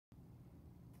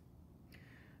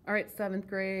All right, seventh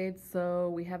grade. So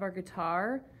we have our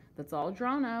guitar that's all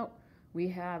drawn out. We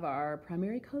have our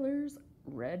primary colors,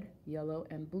 red, yellow,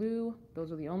 and blue.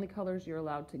 Those are the only colors you're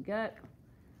allowed to get.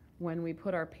 When we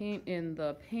put our paint in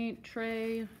the paint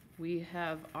tray, we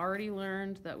have already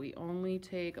learned that we only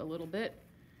take a little bit,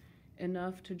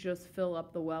 enough to just fill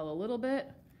up the well a little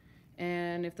bit.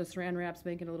 And if the saran wrap's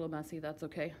making it a little messy, that's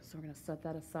okay. So we're gonna set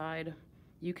that aside.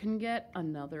 You can get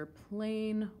another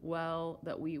plain well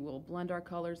that we will blend our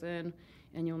colors in,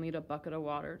 and you'll need a bucket of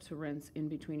water to rinse in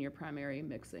between your primary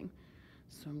mixing.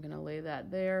 So I'm gonna lay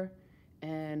that there,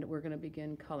 and we're gonna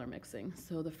begin color mixing.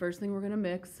 So the first thing we're gonna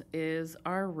mix is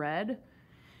our red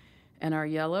and our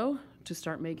yellow to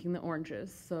start making the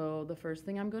oranges. So the first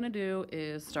thing I'm gonna do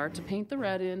is start to paint the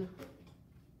red in.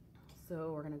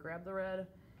 So we're gonna grab the red.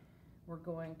 We're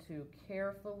going to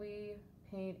carefully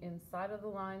paint inside of the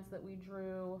lines that we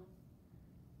drew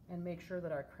and make sure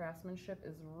that our craftsmanship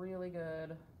is really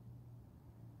good.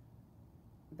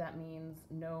 That means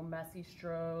no messy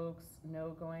strokes,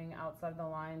 no going outside the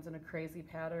lines in a crazy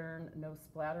pattern, no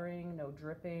splattering, no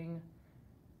dripping.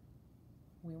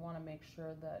 We want to make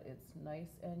sure that it's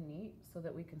nice and neat so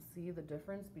that we can see the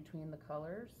difference between the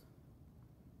colors.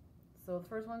 So the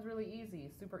first one's really easy,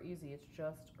 super easy. It's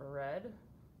just red.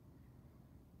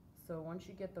 So once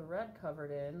you get the red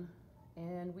covered in,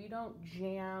 and we don't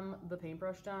jam the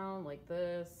paintbrush down like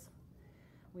this,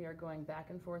 we are going back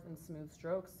and forth in smooth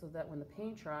strokes so that when the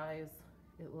paint dries,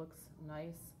 it looks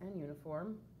nice and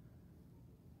uniform.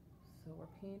 So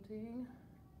we're painting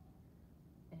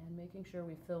and making sure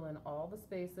we fill in all the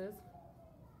spaces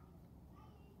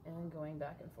and going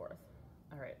back and forth.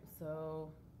 All right, so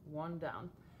one down.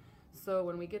 So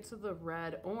when we get to the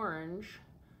red orange,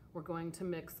 we're going to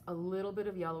mix a little bit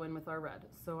of yellow in with our red.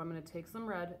 So I'm going to take some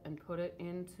red and put it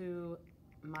into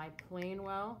my plain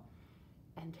well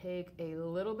and take a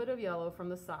little bit of yellow from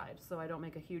the side so I don't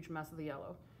make a huge mess of the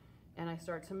yellow. And I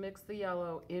start to mix the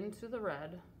yellow into the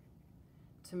red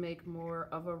to make more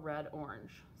of a red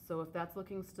orange. So if that's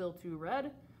looking still too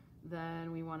red,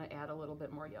 then we want to add a little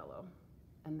bit more yellow.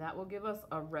 And that will give us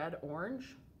a red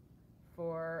orange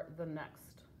for the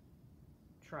next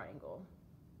triangle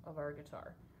of our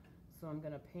guitar. So I'm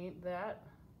going to paint that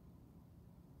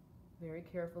very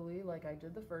carefully like I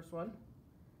did the first one.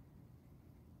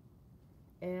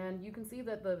 And you can see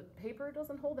that the paper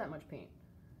doesn't hold that much paint.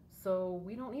 So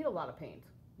we don't need a lot of paint.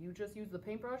 You just use the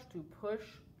paintbrush to push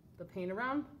the paint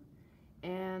around.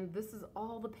 And this is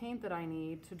all the paint that I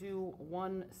need to do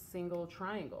one single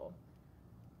triangle.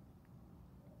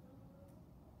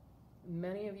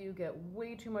 Many of you get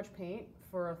way too much paint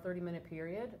for a 30-minute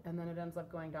period, and then it ends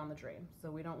up going down the drain. So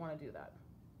we don't want to do that.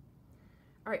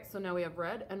 All right, so now we have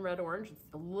red and red-orange. It's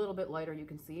a little bit lighter, you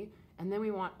can see. And then we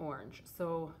want orange.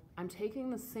 So I'm taking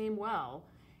the same well,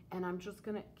 and I'm just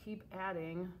going to keep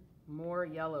adding more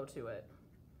yellow to it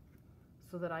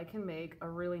so that I can make a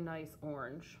really nice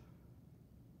orange.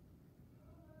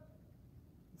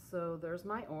 So there's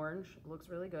my orange, it looks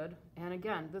really good. And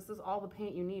again, this is all the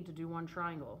paint you need to do one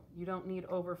triangle. You don't need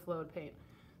overflowed paint.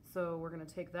 So we're gonna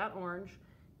take that orange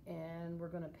and we're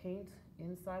gonna paint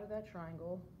inside of that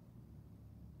triangle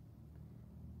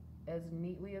as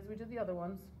neatly as we did the other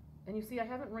ones. And you see, I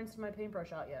haven't rinsed my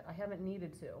paintbrush out yet. I haven't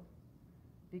needed to,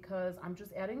 because I'm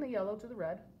just adding the yellow to the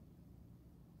red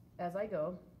as I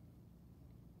go.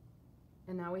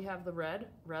 And now we have the red,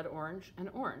 red, orange, and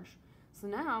orange. So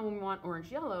now when we want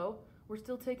orange yellow, we're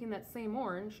still taking that same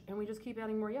orange and we just keep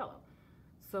adding more yellow.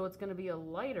 So it's going to be a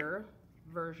lighter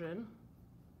version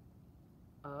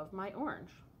of my orange.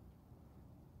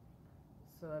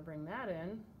 So I bring that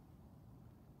in,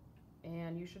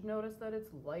 and you should notice that it's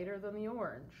lighter than the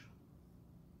orange.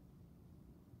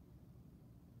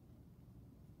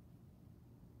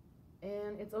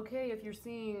 And it's okay if you're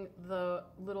seeing the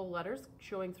little letters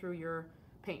showing through your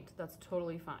paint. That's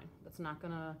totally fine. That's not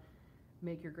going to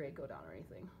make your grade go down or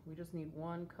anything. We just need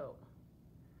one coat.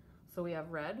 So we have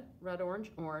red, red,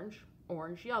 orange, orange,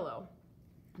 orange, yellow.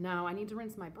 Now I need to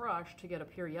rinse my brush to get a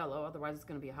pure yellow, otherwise it's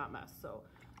going to be a hot mess. So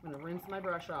I'm going to rinse my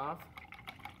brush off.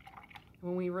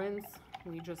 When we rinse,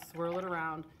 we just swirl it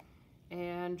around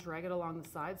and drag it along the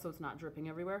side so it's not dripping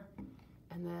everywhere.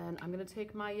 And then I'm going to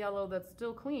take my yellow that's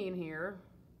still clean here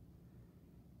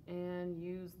and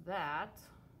use that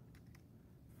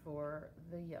for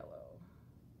the yellow.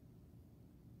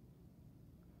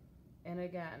 And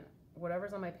again,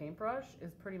 whatever's on my paintbrush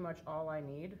is pretty much all I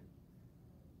need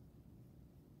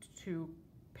to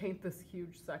paint this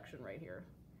huge section right here.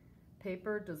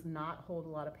 Paper does not hold a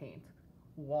lot of paint.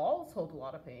 Walls hold a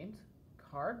lot of paint.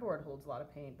 Cardboard holds a lot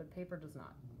of paint, but paper does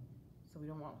not. So we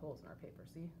don't want holes in our paper,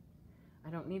 see? I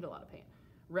don't need a lot of paint.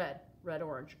 red, red,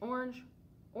 orange, orange,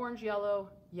 orange, yellow,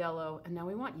 yellow, and now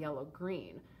we want yellow,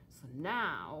 green. So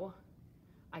now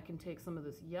I can take some of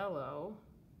this yellow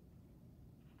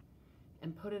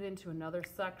and put it into another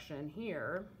section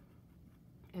here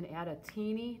and add a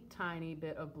teeny tiny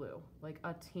bit of blue, like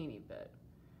a teeny bit,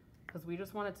 because we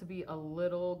just want it to be a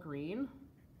little green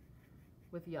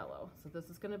with yellow. So this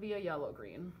is going to be a yellow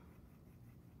green.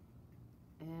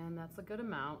 And that's a good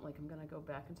amount. Like I'm going to go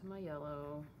back into my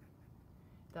yellow.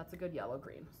 That's a good yellow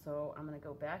green. So I'm going to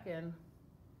go back in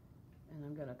and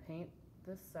I'm going to paint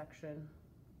this section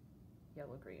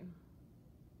yellow green,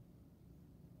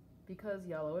 because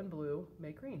yellow and blue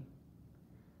make green.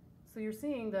 So you're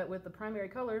seeing that with the primary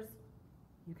colors,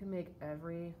 you can make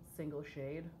every single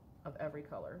shade of every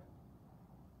color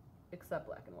except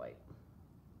black and white.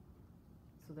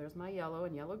 So there's my yellow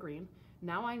and yellow green.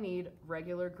 Now I need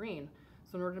regular green.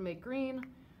 So in order to make green,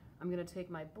 I'm going to take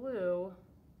my blue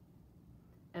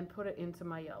and put it into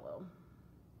my yellow.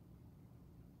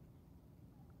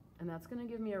 And that's going to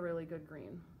give me a really good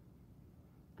green.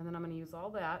 And then I'm going to use all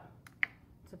that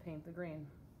to paint the green.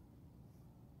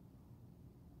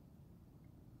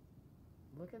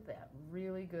 Look at that,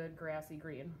 really good grassy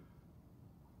green.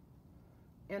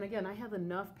 And again, I have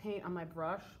enough paint on my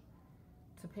brush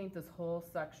to paint this whole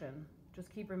section.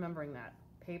 Just keep remembering that.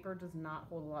 Paper does not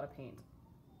hold a lot of paint.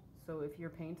 So if you're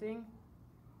painting,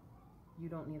 you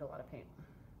don't need a lot of paint.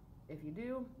 If you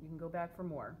do, you can go back for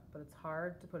more, but it's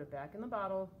hard to put it back in the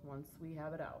bottle once we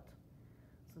have it out.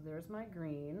 So there's my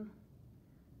green.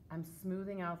 I'm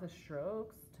smoothing out the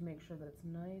strokes to make sure that it's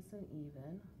nice and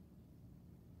even.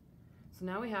 So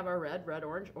now we have our red, red,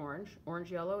 orange, orange, orange,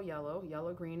 yellow, yellow,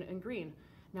 yellow, green, and green.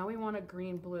 Now we want a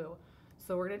green blue.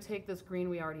 So we're going to take this green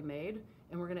we already made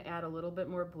and we're going to add a little bit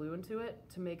more blue into it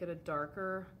to make it a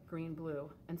darker green blue.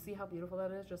 And see how beautiful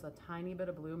that is? Just a tiny bit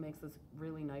of blue makes this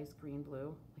really nice green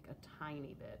blue, like a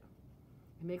tiny bit.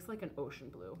 It makes like an ocean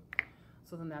blue.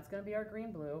 So then that's going to be our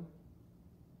green blue,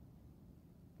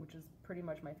 which is pretty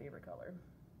much my favorite color.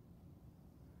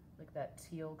 Like that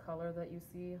teal color that you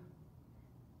see.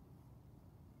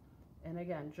 And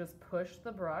again, just push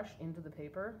the brush into the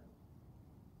paper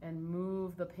and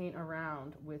move the paint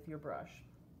around with your brush.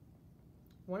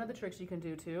 One of the tricks you can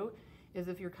do too is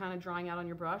if you're kind of drawing out on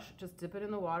your brush, just dip it in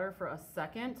the water for a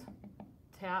second,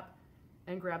 tap,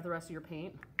 and grab the rest of your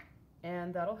paint.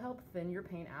 And that'll help thin your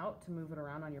paint out to move it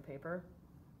around on your paper,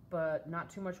 but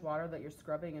not too much water that you're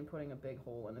scrubbing and putting a big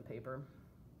hole in the paper.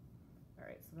 All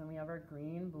right, so then we have our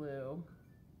green blue.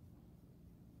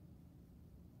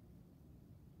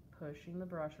 Pushing the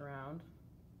brush around.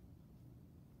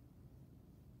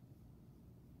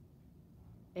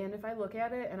 And if I look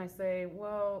at it and I say,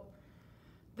 well,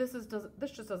 this just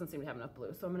doesn't seem to have enough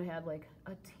blue, so I'm going to add like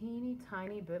a teeny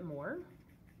tiny bit more,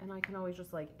 and I can always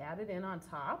just like add it in on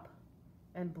top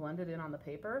and blend it in on the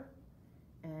paper,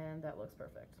 and that looks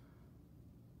perfect.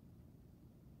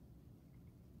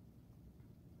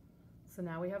 So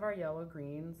now we have our yellow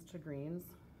greens to greens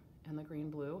and the green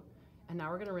blue. And now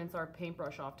we're going to rinse our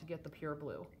paintbrush off to get the pure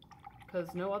blue,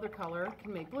 because no other color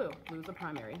can make blue. Blue's a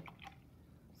primary.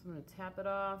 So I'm going to tap it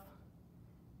off,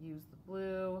 use the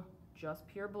blue, just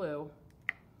pure blue,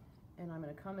 and I'm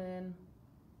going to come in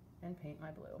and paint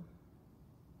my blue.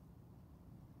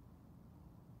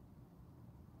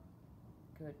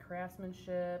 Good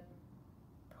craftsmanship.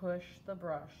 Push the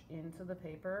brush into the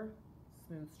paper,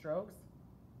 smooth strokes.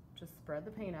 Just spread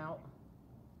the paint out.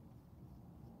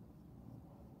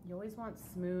 You always want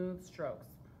smooth strokes,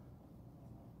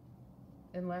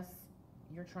 unless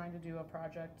you're trying to do a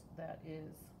project that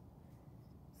is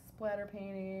splatter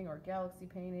painting or galaxy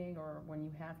painting, or when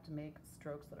you have to make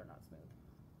strokes that are not smooth.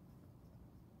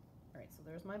 All right, so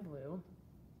there's my blue.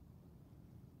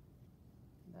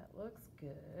 That looks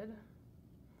good.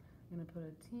 I'm going to put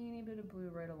a teeny bit of blue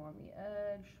right along the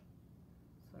edge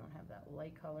so I don't have that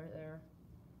light color there.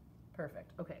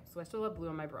 Perfect. Okay, so I still have blue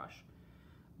on my brush.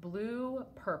 Blue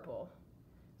purple.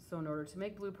 So in order to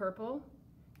make blue purple,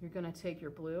 you're going to take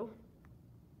your blue,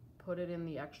 put it in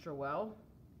the extra well,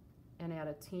 and add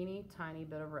a teeny tiny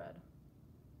bit of red,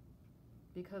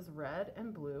 because red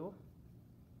and blue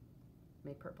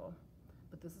make purple.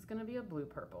 But this is going to be a blue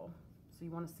purple. So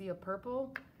you want to see a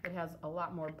purple that has a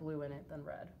lot more blue in it than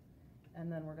red.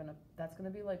 And then that's going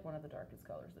to be like one of the darkest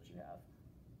colors that you have.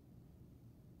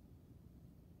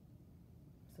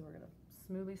 So we're going to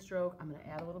smoothly stroke. I'm going to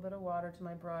add a little bit of water to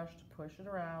my brush to push it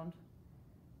around.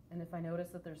 And if I notice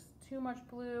that there's too much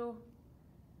blue,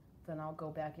 then I'll go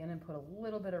back in and put a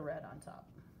little bit of red on top.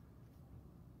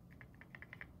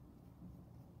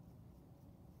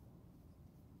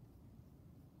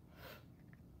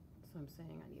 So I'm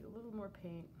saying I need a little more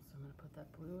paint, so I'm going to put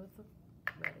that blue with the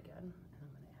red again, and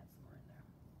I'm going to add some more in there.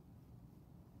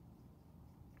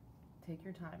 Take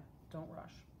your time, don't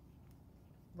rush.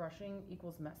 Rushing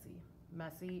equals messy.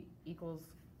 Messy equals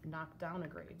knock down a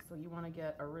grade. So you want to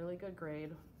get a really good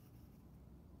grade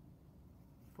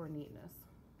for neatness.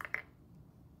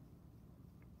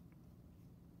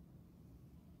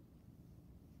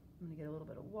 I'm going to get a little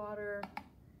bit of water,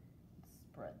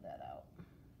 spread that out.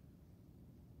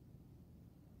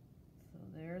 So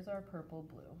there's our purple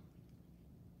blue.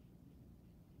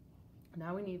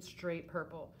 Now we need straight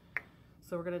purple.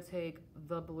 So we're going to take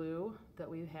the blue that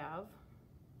we have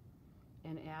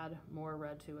and add more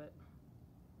red to it,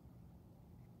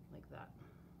 like that.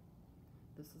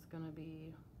 This is going to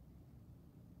be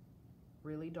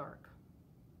really dark,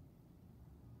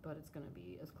 but it's going to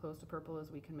be as close to purple as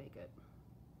we can make it,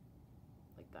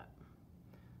 like that.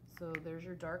 So there's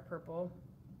your dark purple.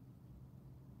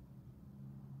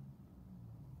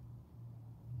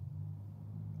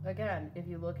 Again, if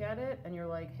you look at it and you're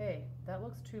like, hey, that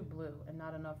looks too blue and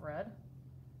not enough red,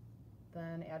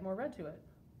 then add more red to it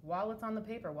while it's on the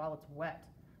paper, while it's wet.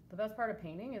 The best part of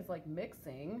painting is like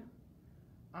mixing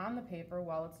on the paper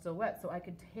while it's still wet. So I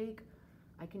can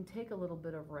take a little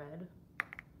bit of red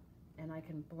and I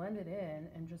can blend it in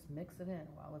and just mix it in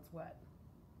while it's wet.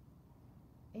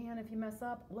 And if you mess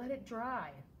up, let it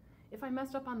dry. If I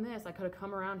messed up on this, I could have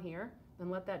come around here, then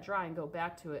let that dry and go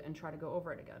back to it and try to go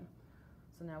over it again.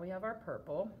 So now we have our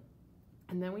purple,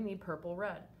 and then we need purple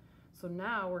red. So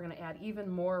now we're going to add even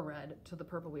more red to the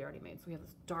purple we already made. So we have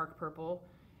this dark purple,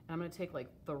 and I'm going to take like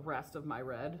the rest of my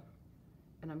red,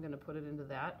 and I'm going to put it into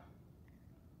that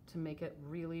to make it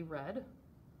really red.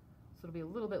 So it'll be a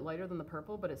little bit lighter than the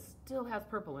purple, but it still has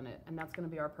purple in it, and that's going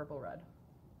to be our purple red.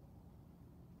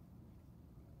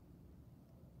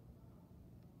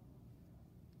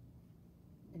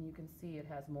 And you can see it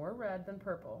has more red than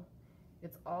purple.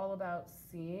 It's all about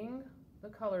seeing the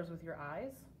colors with your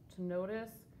eyes to notice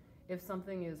if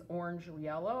something is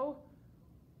orange-yellow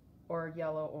or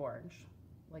yellow-orange.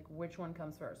 Like which one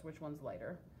comes first, which one's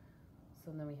lighter. So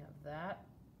then we have that.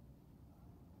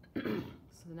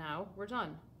 So now we're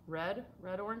done. Red,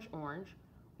 red, orange, orange,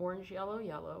 orange, yellow,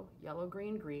 yellow, yellow,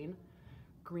 green, green,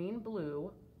 green,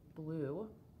 blue, blue,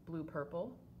 blue,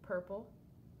 purple, purple,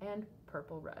 and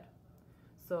purple, red.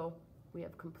 So we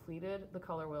have completed the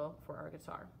color wheel for our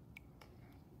guitar.